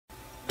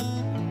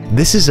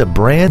This is a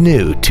brand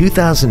new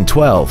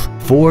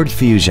 2012 Ford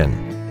Fusion.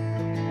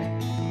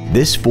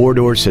 This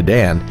four-door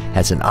sedan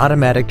has an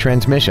automatic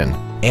transmission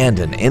and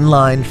an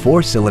inline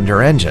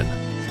four-cylinder engine.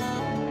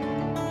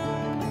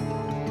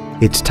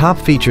 Its top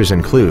features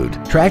include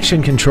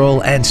traction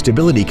control and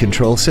stability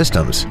control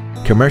systems,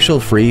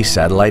 commercial-free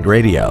satellite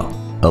radio,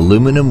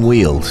 aluminum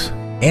wheels,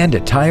 and a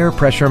tire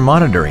pressure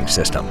monitoring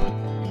system.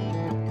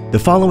 The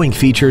following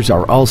features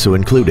are also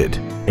included: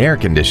 air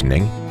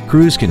conditioning,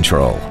 cruise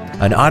control,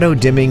 an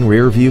auto-dimming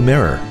rear-view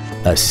mirror,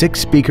 a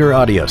 6-speaker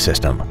audio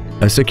system,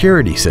 a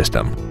security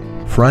system,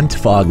 front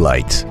fog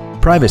lights,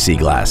 privacy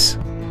glass,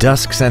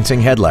 dusk-sensing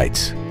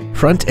headlights,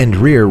 front and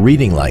rear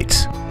reading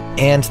lights,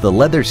 and the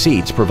leather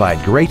seats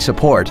provide great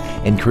support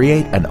and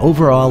create an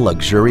overall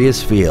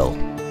luxurious feel.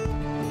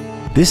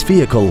 This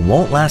vehicle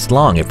won't last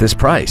long at this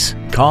price.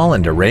 Call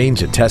and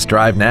arrange a test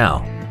drive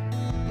now.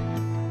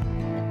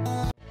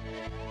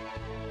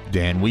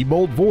 Dan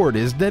Wiebold Ford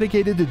is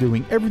dedicated to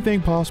doing everything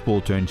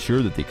possible to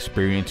ensure that the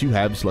experience you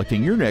have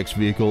selecting your next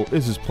vehicle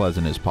is as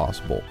pleasant as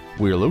possible.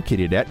 We are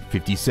located at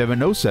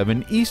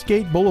 5707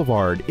 Eastgate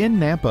Boulevard in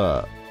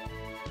Nampa.